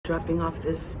dropping off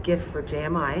this gift for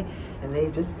JMI, and they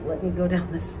just let me go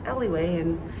down this alleyway,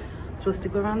 and I'm supposed to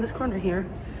go around this corner here.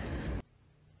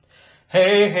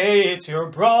 Hey, hey, it's your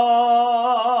broads.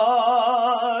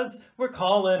 We're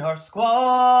calling our squad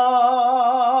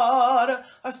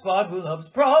who loves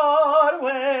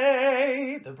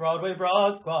Broadway, the Broadway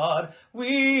Broad Squad.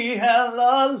 We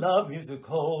hella love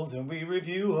musicals and we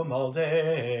review them all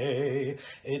day.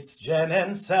 It's Jen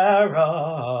and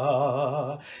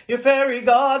Sarah, your fairy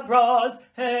god broads.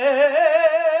 Hey!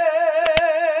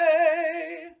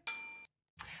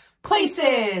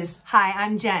 Places! Hi,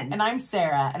 I'm Jen. And I'm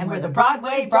Sarah, and we're the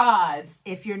Broadway Broads.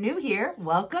 If you're new here,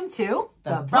 welcome to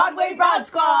The Broadway Broad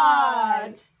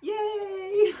Squad!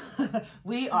 Yay!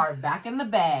 We are back in the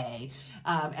Bay,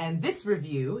 and this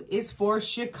review is for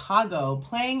Chicago,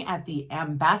 playing at the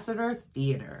Ambassador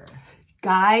Theater.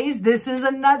 Guys, this is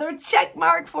another check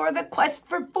mark for the quest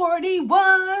for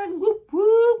 41. Whoop,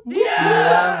 whoop.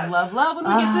 Yeah! Love, love when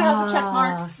we get to have a check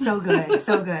mark. So good,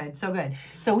 so good, so good.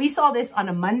 So we saw this on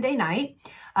a Monday night.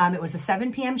 It was a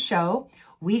 7 p.m. show.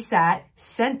 We sat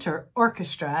center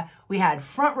orchestra. We had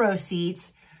front row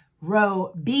seats,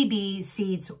 row BB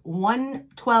seats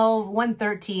 112,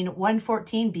 113,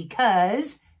 114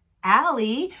 because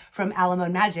Allie from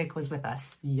Alamode Magic was with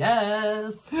us.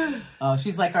 Yes. Oh,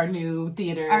 she's like our new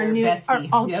theater bestie. Our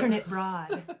alternate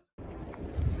broad.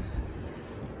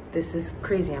 This is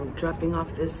crazy. I'm dropping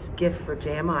off this gift for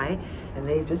JMI, and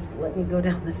they just let me go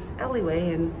down this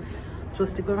alleyway, and I'm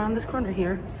supposed to go around this corner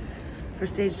here for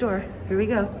stage door. Here we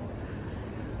go.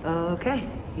 Okay.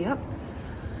 Yep.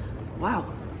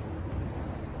 Wow.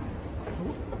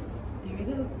 There we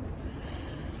go.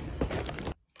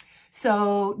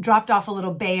 So dropped off a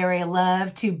little Bay Area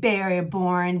love to Bay Area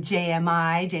born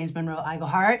JMI, James Monroe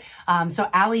Iglehart. So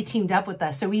Allie teamed up with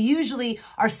us. So we usually,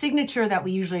 our signature that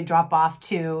we usually drop off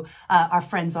to our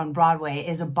friends on Broadway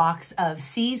is a box of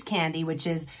See's candy, which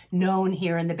is known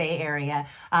here in the Bay Area,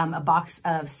 a box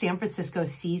of San Francisco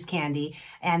See's candy.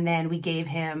 And then we gave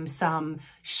him some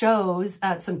shows,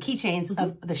 some keychains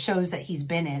of the shows that he's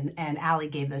been in, and Allie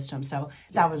gave those to him. So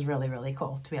that was really, really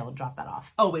cool to be able to drop that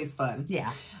off. Always fun.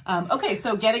 Yeah. Okay,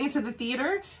 so getting into the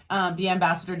theater, the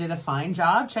ambassador did a fine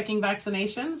job checking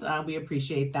vaccinations. We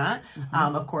appreciate that.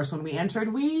 Of course, when we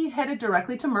entered, we headed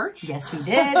directly to merch. Yes, we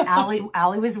did.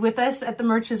 Allie was with us at the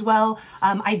merch as well.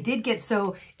 I did get,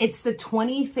 so it's the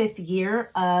 25th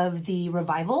year of the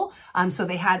revival. So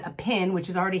they had a pin, which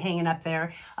is already hanging up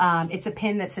there. It's a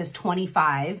pin that says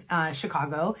 25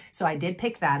 Chicago. So I did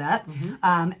pick that up.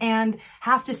 And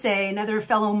have to say, another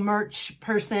fellow merch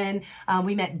person,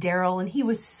 we met Daryl, and he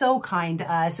was so kind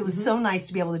to us. It was so nice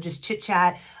to be able to just chit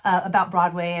chat about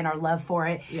Broadway and our love for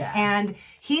it. Yeah. And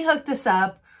he hooked us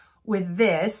up with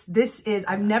this. This is,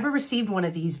 I've never received one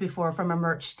of these before from a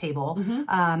merch table.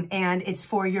 And it's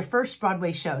for your first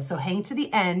Broadway show. So hang to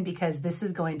the end because this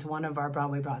is going to one of our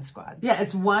Broadway Broad Squad. Yeah,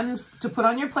 it's one to put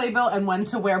on your playbill and one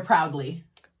to wear proudly.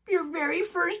 Your very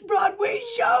first Broadway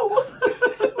show.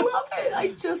 Love it.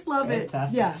 I just love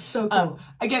Fantastic. it. Yeah, so cool.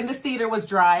 Again, this theater was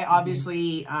dry,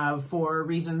 obviously, for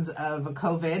reasons of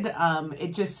COVID.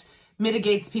 It just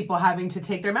mitigates people having to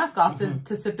take their mask off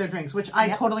to sip their drinks, which I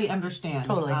totally understand.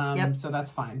 Totally. So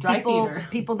that's fine. Dry theater.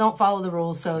 People don't follow the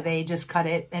rules, so they just cut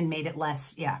it and made it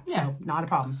less. Yeah. So not a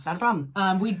problem. Not a problem.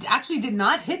 We actually did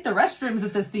not hit the restrooms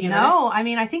at this theater. No, I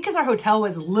mean, I think because our hotel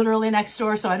was literally next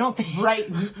door, so I don't think right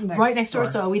next door.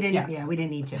 So we didn't. Yeah, we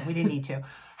didn't need to. We didn't need to.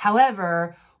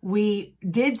 However, we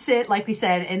did sit, like we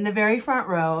said, in the very front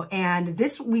row, and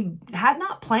we had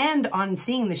not planned on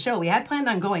seeing the show. We had planned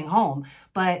on going home,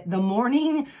 but the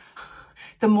morning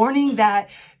that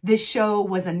this show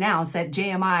was announced, that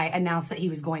JMI announced that he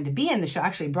was going to be in the show,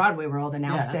 actually Broadway World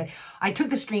announced it, I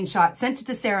took a screenshot, sent it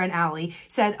to Sarah and Allie,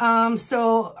 said,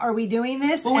 so are we doing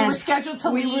this? Well, we were scheduled to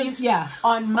leave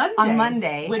on Monday. On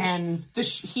Monday.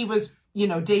 Which he was,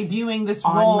 debuting this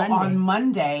role on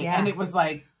Monday, and it was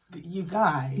like, you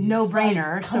guys, no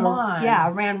brainer. Like, come on. Yeah,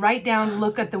 ran right down,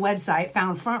 look at the website,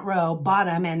 found front row,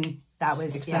 bottom, and that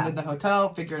was extended the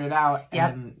hotel, figured it out,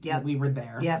 and we were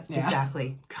there.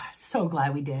 Exactly. God, so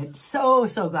glad we did. So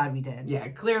glad we did. Yeah,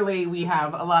 clearly we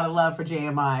have a lot of love for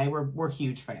JMI. We're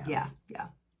huge fans. Yeah.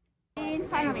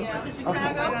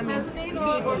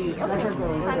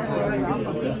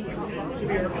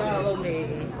 Follow me.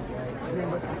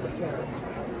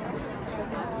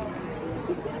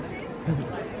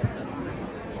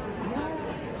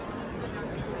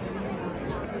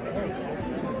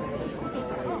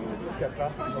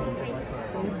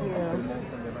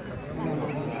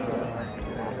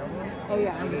 Oh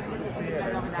yeah.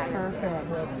 Perfect.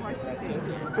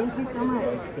 Thank you so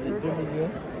much. Do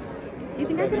you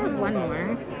think I could have one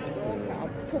more?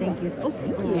 Thank you. Oh,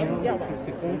 thank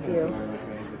you. Thank you.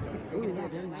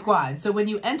 Squad. So when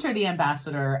you enter the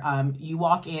Ambassador, you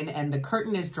walk in and the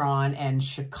curtain is drawn and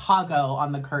Chicago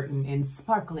on the curtain in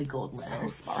sparkly gold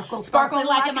letters. Sparkly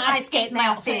like an ice skating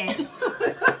outfit.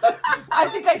 I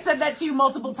think I said that to you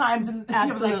multiple times. And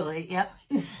absolutely. Yep.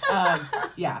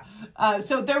 Yeah.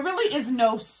 So there really is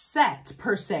no set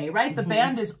per se, right? The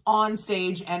band is on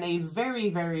stage and a very,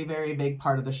 very, very big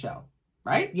part of the show.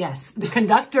 Right? Yes. The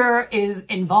conductor is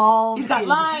involved. He's got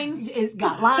lines. He's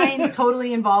got lines,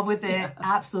 totally involved with it.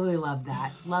 Absolutely loved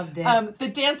that. Loved it. The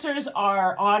dancers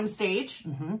are on stage.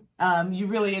 You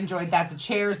really enjoyed that. The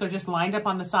chairs, they're just lined up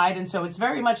on the side. And so it's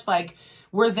very much like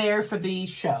we're there for the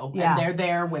show. Yeah. And they're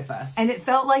there with us. And it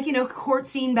felt like, you know, court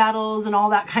scene battles and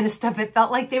all that kind of stuff. It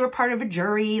felt like they were part of a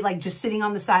jury, like just sitting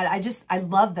on the side. I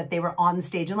love that they were on the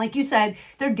stage. And like you said,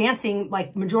 they're dancing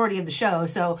like majority of the show.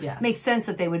 So it makes sense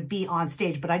that they would be on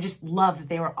stage. But I just love that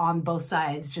they were on both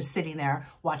sides, just sitting there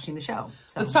watching the show.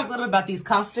 So let's talk a little bit about these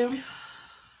costumes.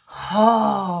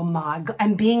 Oh my God.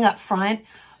 And being up front,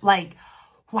 like,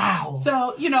 wow.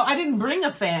 So, you know, I didn't bring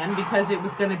a fan because it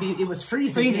was going to be, it was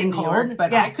freezing cold,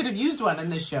 but I could have used one in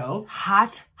this show.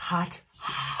 Hot.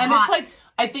 And it's like,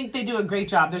 I think they do a great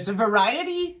job. There's a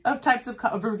variety of types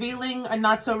of revealing and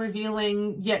not so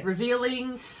revealing, yet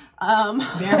revealing.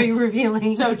 Very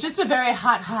revealing. So just a very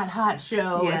hot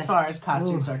show as far as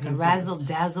costumes are concerned. Razzle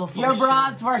dazzle for Your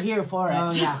broads were here for it.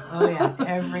 Oh yeah.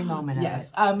 Every moment of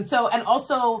it. So, and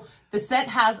also the set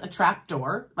has a trap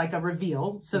door, like a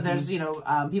reveal. So there's, you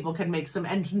know, people can make some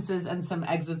entrances and some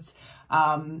exits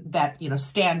that, you know,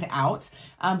 stand out.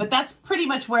 But that's pretty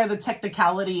much where the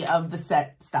technicality of the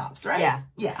set stops, right? Yeah.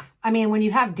 Yeah. I mean, when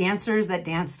you have dancers that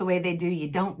dance the way they do, you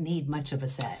don't need much of a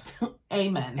set.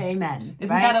 Amen. Amen.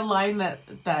 Isn't that a line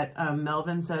that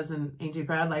Melvin says in Ain't You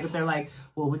Proud? Like, they're like,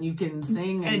 well, when you can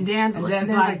sing and dance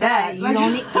like that, you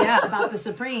don't need, about the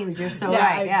Supremes. You're so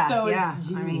right. Yeah. So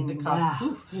I mean, the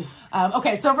costume.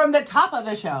 Okay, so from the top of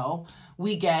the show,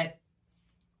 we get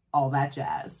all that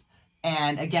jazz.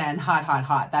 And again,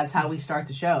 hot. That's how we start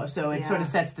the show. So it sort of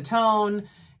sets the tone,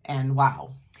 and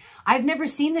wow. I've never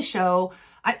seen the show.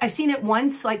 I've seen it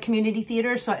once, like community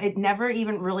theater, so it never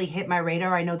even really hit my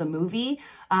radar. I know the movie,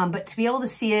 but to be able to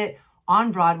see it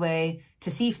on Broadway,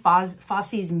 to see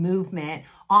Fosse's movement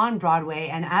on Broadway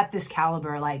and at this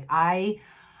caliber, like I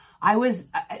was,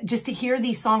 just to hear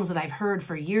these songs that I've heard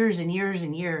for years and years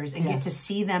and years and get to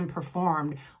see them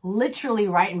performed literally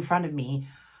right in front of me.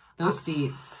 Those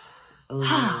seats.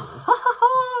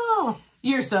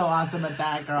 You're so awesome at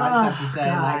that, girl. I just have to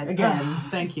say, like, again,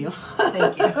 thank you.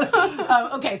 Thank you.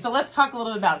 Okay, so let's talk a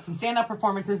little bit about some stand-up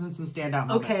performances and some standout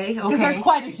moments. Okay. Because there's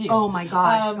quite a few. Oh my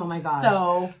gosh.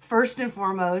 So, first and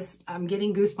foremost, I'm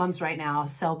getting goosebumps right now.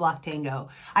 Cell Block Tango.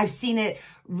 I've seen it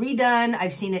redone.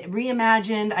 I've seen it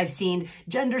reimagined. I've seen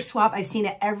gender swap. I've seen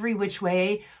it every which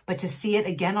way. But to see it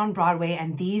again on Broadway,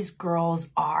 and these girls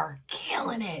are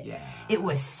killing it. Yeah. It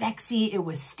was sexy. It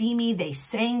was steamy. They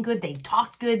sang good. They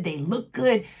talked good. They looked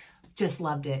good. Just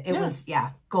loved it. It was,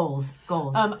 goals.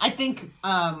 I think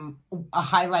a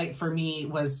highlight for me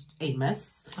was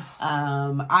Amos.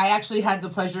 I actually had the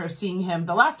pleasure of seeing him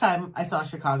the last time I saw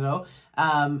Chicago.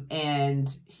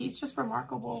 And he's just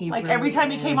remarkable. Like really every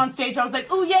time he came on stage, I was like,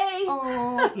 "Oh yay!"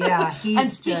 Oh yeah. And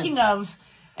speaking of,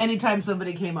 anytime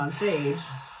somebody came on stage,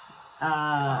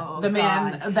 the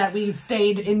man that we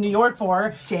stayed in New York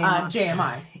for,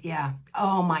 JMI. Yeah.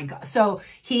 Oh my God. So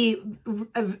he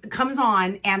comes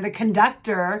on and the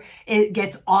conductor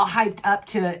gets all hyped up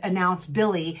to announce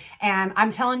Billy. And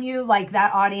I'm telling you, like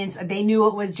that audience, they knew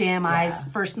it was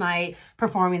JMI's first night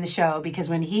performing the show, because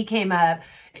when he came up,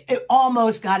 it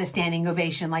almost got a standing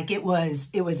ovation. Like it was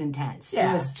intense.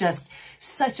 Yeah. It was just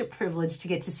such a privilege to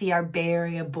get to see our Bay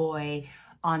Area boy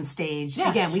on stage. Yeah.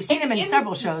 Again, we've seen him in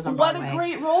several shows on Broadway. What a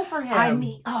great role for him. I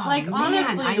mean,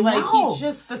 honestly, like he's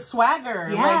just the swagger,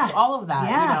 like all of that,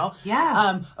 you know?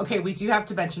 Yeah. Okay, we do have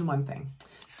to mention one thing.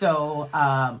 So,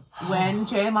 when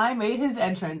JMI made his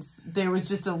entrance, there was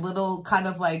just a little kind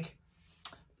of like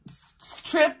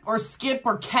trip or skip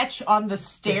or catch on the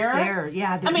stair.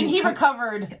 I mean, he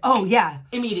recovered. Oh yeah,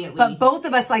 immediately. But both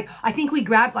of us, like, I think we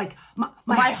grabbed like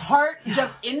my heart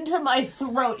jumped into my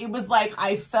throat. It was like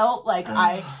I felt like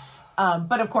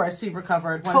but of course he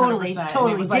recovered 100%.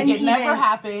 Totally. It was like it never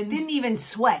happened. Didn't even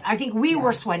sweat. I think we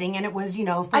were sweating, and it was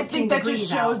 14 I think that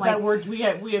just shows that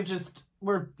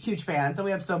we're huge fans, and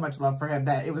we have so much love for him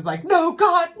that it was like, no,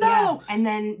 God, no. Yeah. And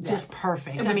then just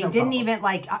perfect. I mean, didn't even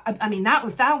like, I mean, that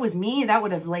if that was me, that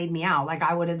would have laid me out. Like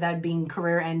I would have, that being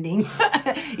career ending.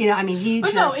 I mean,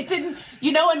 no, it didn't,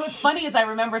 and what's funny is I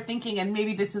remember thinking, and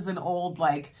maybe this is an old,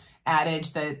 like,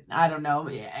 adage that, I don't know,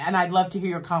 and I'd love to hear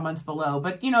your comments below,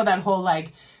 but you know, that whole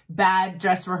like bad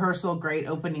dress rehearsal, great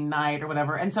opening night or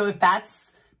whatever. And so if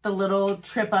that's the little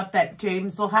trip up that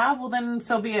James will have, well then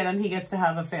so be it. And he gets to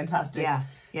have a fantastic,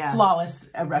 flawless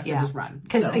rest of his run.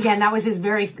 Because again, that was his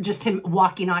just him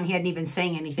walking on. He hadn't even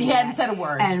saying anything. He hadn't said a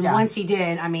word. And once he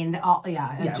did, I mean,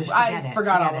 just I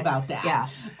forgot all about that.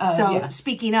 Yeah.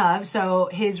 Speaking of, so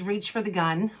his reach for the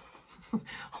gun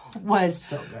was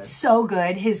so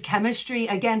good. His chemistry,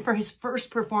 again, for his first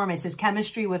performance, his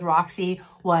chemistry with Roxy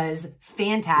was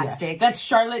fantastic. That's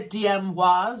Charlotte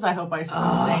Diem-Waz. I hope I'm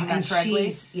saying that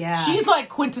correctly. She's like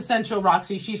quintessential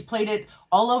Roxy. She's played it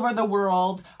all over the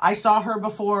world. I saw her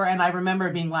before and I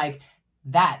remember being like,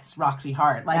 that's Roxy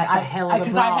Hart. Like, that's a hell of a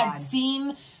broad.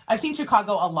 I've seen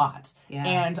Chicago a lot,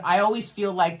 and I always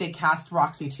feel like they cast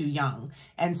Roxy too young.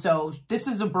 And so this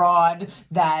is a broad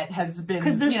that has been,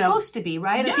 because they're supposed to be,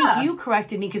 right? I think you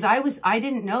corrected me because I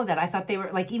didn't know that. I thought they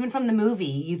were like, even from the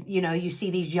movie, you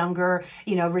see these younger,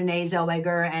 Renee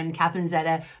Zellweger and Catherine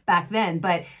Zeta back then,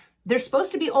 but they're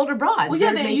supposed to be older broads. Well,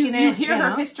 yeah, you hear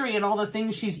her history and all the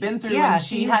things she's been through. Yeah, and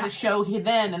she had a show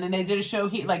then, and then they did a show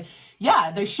here. Like,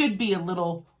 they should be a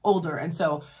little older. And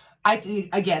so I think,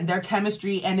 again, their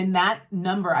chemistry, and in that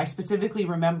number, I specifically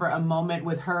remember a moment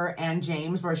with her and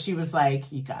James where she was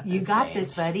like, "You got this,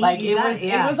 this, buddy." Like it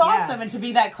was awesome, and to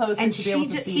be that close and to be able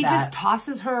to see he just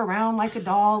tosses her around like a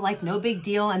doll, like no big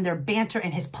deal, and their banter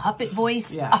and his puppet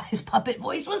voice. His puppet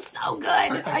voice was so good.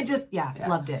 Perfect. I just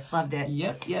loved it.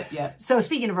 Yep. So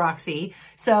speaking of Roxy,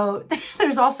 so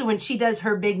there's also when she does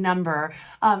her big number,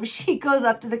 she goes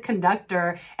up to the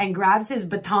conductor and grabs his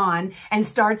baton and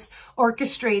starts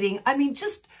orchestrating. I mean,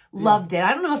 just loved it.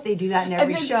 I don't know if they do that in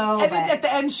every show. And then at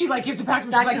the end, she like gives it back to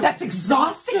him. She's like, "That's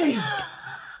exhausting."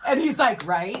 And he's like,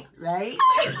 right?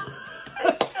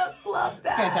 I just love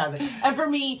that. Fantastic. And for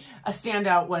me, a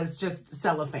standout was just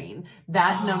Cellophane.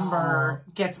 That number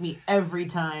gets me every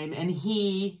time, and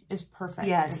he is perfect.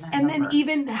 Yes, and then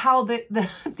even how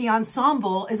the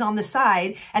ensemble is on the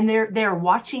side, and they're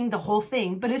watching the whole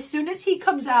thing. But as soon as he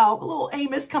comes out, little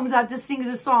Amos comes out to sing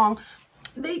his song,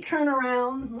 they turn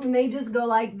around and they just go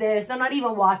like this. They're not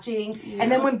even watching. Yeah.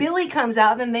 And then when Billy comes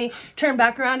out, then they turn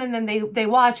back around and then they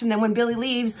watch. And then when Billy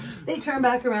leaves, they turn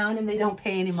back around and they don't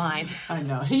pay any mind. I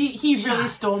know. He really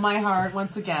stole my heart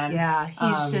once again. Yeah.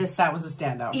 He's just, that was a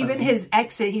standout. Even his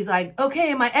exit, he's like,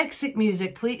 "Okay, my exit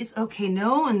music, please." "Okay,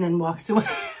 no." And then walks away.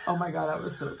 Oh my God, that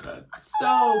was so good.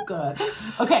 So good.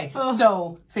 Okay.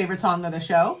 So favorite song of the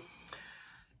show?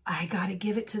 I gotta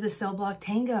give it to the Cell Block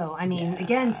Tango. I mean,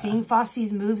 again, seeing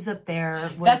Fosse's moves up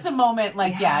there. That's a moment,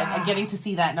 like, getting to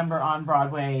see that number on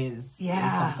Broadway is something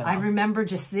else. I remember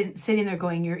just sitting there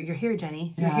going, you're here,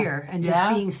 Jenny. You're here. And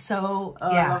just being so,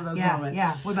 I love those moments.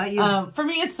 Yeah. What about you? For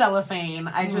me, it's Cellophane.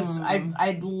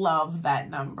 I love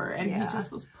that number. And he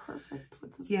just was perfect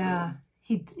with his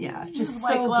just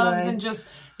white gloves and just,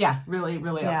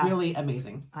 really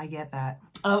amazing. I get that.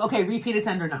 Okay, repeat it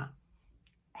tender not.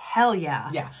 Hell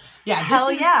yeah. Yeah.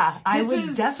 Hell yeah. I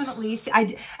would definitely see.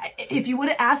 If you would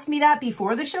have asked me that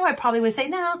before the show, I probably would say,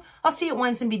 no, I'll see it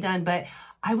once and be done. But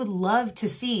I would love to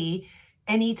see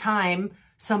anytime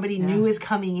somebody new is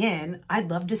coming in. I'd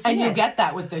love to see it. And you get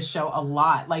that with this show a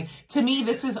lot. Like, to me,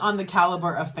 this is on the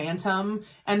caliber of Phantom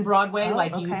and Broadway.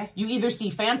 You either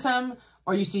see Phantom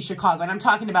or you see Chicago. And I'm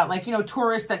talking about, like,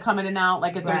 tourists that come in and out.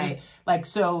 Like, if they're just, like,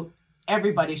 so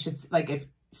everybody should, like, if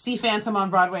see Phantom on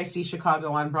Broadway, see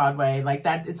Chicago on Broadway. Like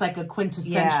that, it's like a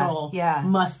quintessential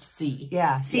must see.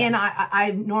 Yeah. See, and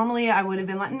I normally I would have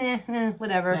been like, nah,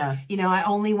 whatever. Yeah. I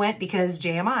only went because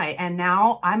JMI, and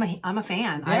now I'm a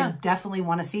fan. Yeah. I definitely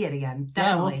want to see it again.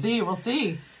 Definitely. Yeah, we'll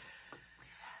see.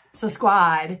 So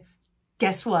squad,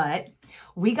 guess what?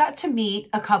 We got to meet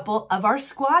a couple of our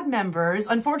squad members.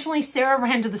 Unfortunately, Sarah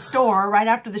ran to the store right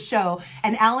after the show,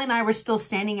 and Allie and I were still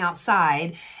standing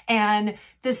outside, and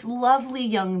this lovely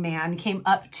young man came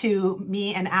up to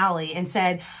me and Allie and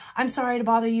said, "I'm sorry to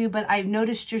bother you, but I've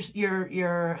noticed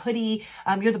your hoodie.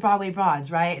 You're the Broadway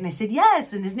Broads, right?" And I said,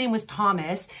 "Yes." And his name was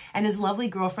Thomas, and his lovely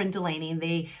girlfriend Delaney.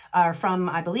 They are from,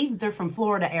 I believe they're from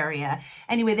Florida area.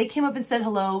 Anyway, they came up and said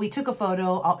hello. We took a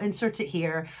photo. I'll insert it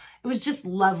here. It was just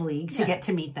lovely to get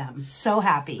to meet them. So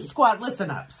happy. Squad,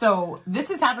 listen up. So this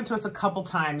has happened to us a couple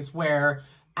times where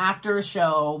after a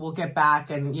show, we'll get back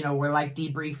and, we're like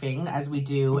debriefing as we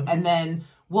do. And then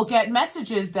we'll get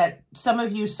messages that some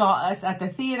of you saw us at the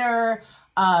theater.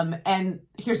 And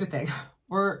here's the thing.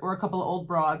 We're a couple of old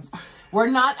broads. We're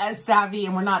not as savvy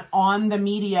and we're not on the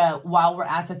media while we're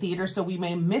at the theater. So we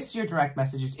may miss your direct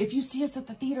messages. If you see us at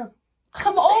the theater,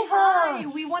 come over. Hi.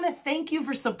 We want to thank you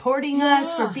for supporting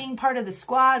us, for being part of the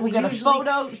squad. We get a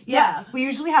photo. Yeah. We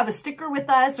usually have a sticker with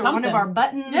us or one of our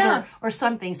buttons or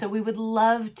something. So we would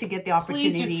love to get the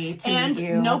opportunity to meet you.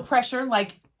 And no pressure,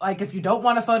 like if you don't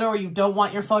want a photo or you don't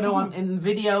want your photo in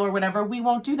video or whatever, we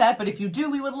won't do that. But if you do,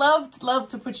 we would love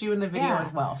to put you in the video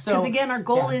as well. So because again, our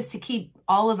goal is to keep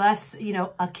all of us, you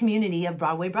know, a community of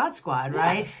Broadway Broad Squad,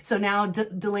 right? So now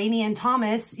Delaney and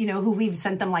Thomas, you know, who we've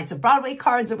sent them Lights of Broadway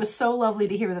cards. It was so lovely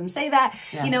to hear them say that,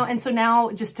 you know, and so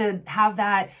now just to have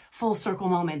that full circle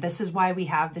moment. This is why we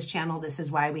have this channel. This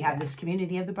is why we have this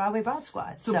community of the Broadway Broad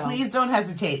Squad. So please don't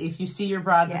hesitate. If you see your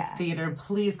Broad theater,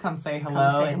 please come say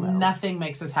hello. And nothing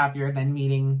makes us happier than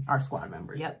meeting our squad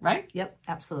members. Right? Yep,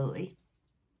 absolutely.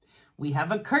 We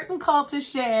have a curtain call to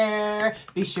share.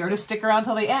 Be sure to stick around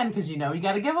till the end because you know you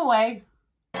got a giveaway.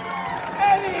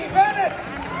 Eddie Bennett,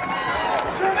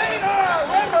 Sherlina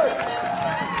Rembert,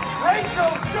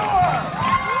 Rachel Shore,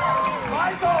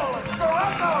 Michael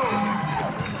Esperanto,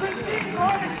 Christine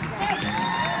Morris Smith,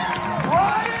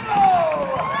 Ryan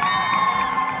Lowe,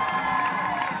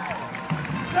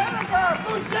 Jennifer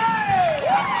Boucher,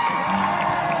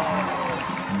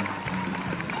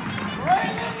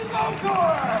 Raymond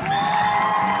Gokur,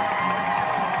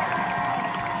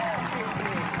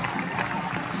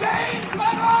 James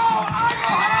Monroe,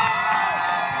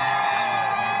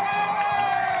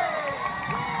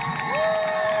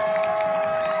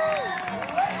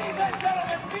 ladies and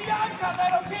gentlemen, Bianca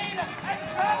Meadowkeen and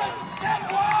Charlotte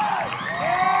Demois.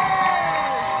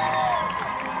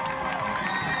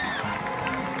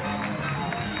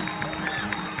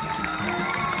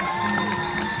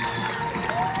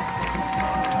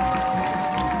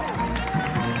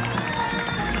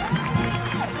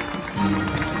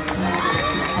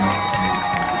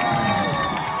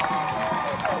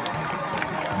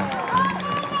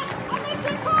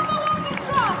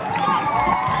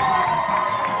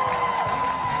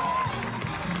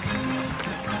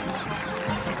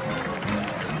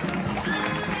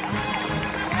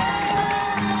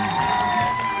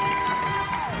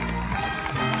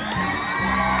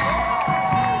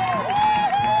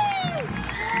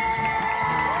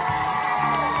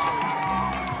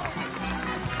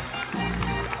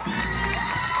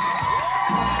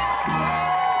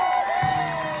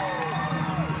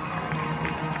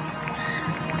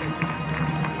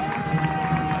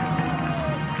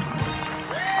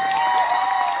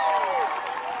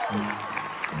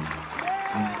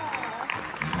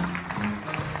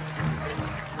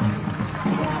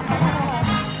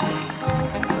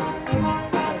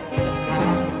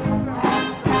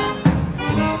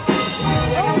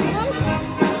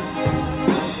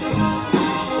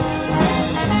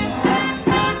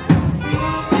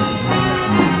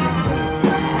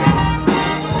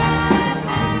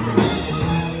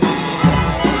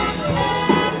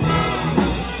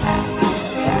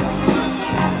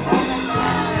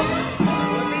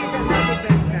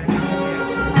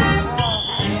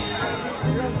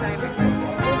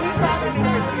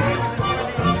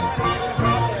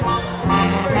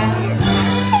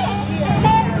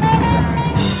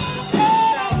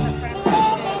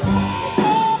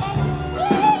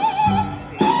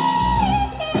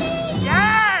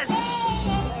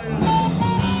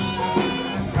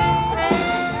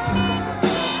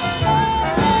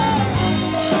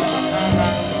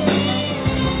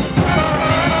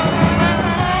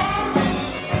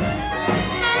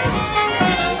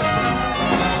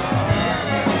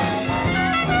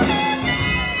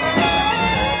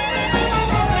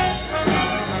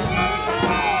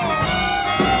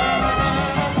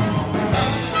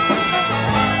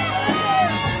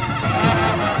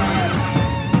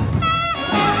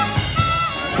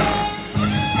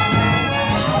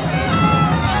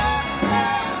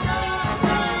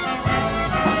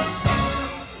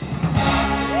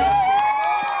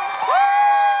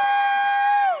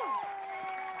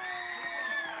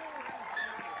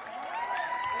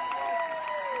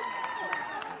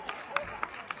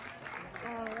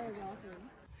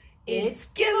 It's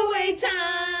giveaway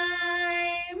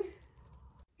time!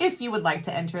 If you would like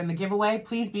to enter in the giveaway,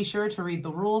 please be sure to read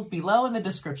the rules below in the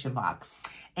description box.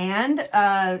 And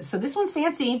so this one's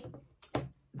fancy.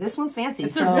 This one's fancy.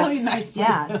 It's a really nice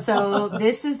playbill. Yeah, so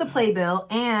this is the playbill.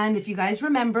 And if you guys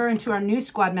remember, and to our new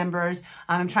squad members,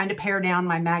 I'm trying to pare down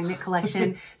my magnet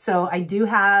collection. So I do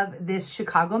have this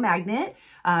Chicago magnet.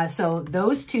 So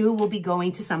those two will be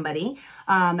going to somebody.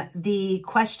 The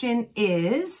question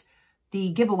is, the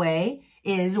giveaway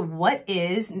is,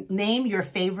 name your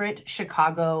favorite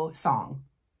Chicago song.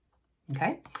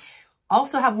 Okay.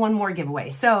 Also have one more giveaway.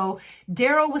 So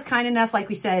Daryl was kind enough, like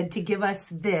we said, to give us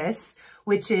this,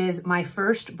 which is my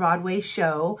first Broadway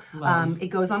show. It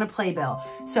goes on a playbill.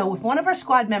 So if one of our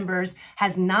squad members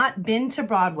has not been to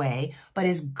Broadway, but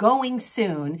is going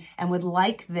soon and would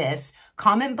like this,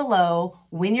 comment below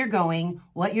when you're going,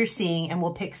 what you're seeing, and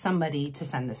we'll pick somebody to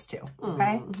send this to,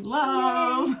 okay?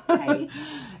 Love.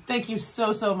 Thank you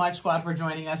so, so much, squad, for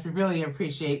joining us. We really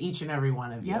appreciate each and every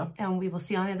one of you. Yep, and we will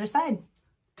see you on the other side.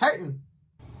 Curtain.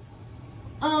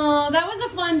 Oh, that was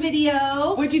a fun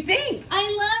video. What'd you think?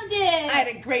 I loved it. I had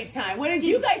a great time. What did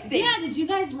you guys think? Yeah, did you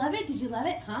guys love it? Did you love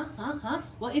it? Huh?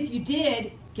 Well, if you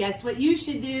did, guess what you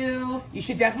should do? You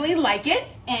should definitely like it.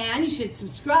 And you should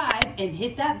subscribe and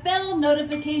hit that bell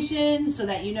notification so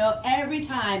that you know every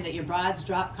time that your broads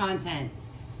drop content.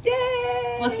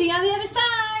 Yay! We'll see you on the other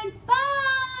side. Bye!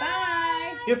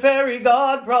 Bye! Your fairy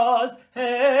god bras,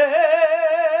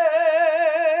 hey!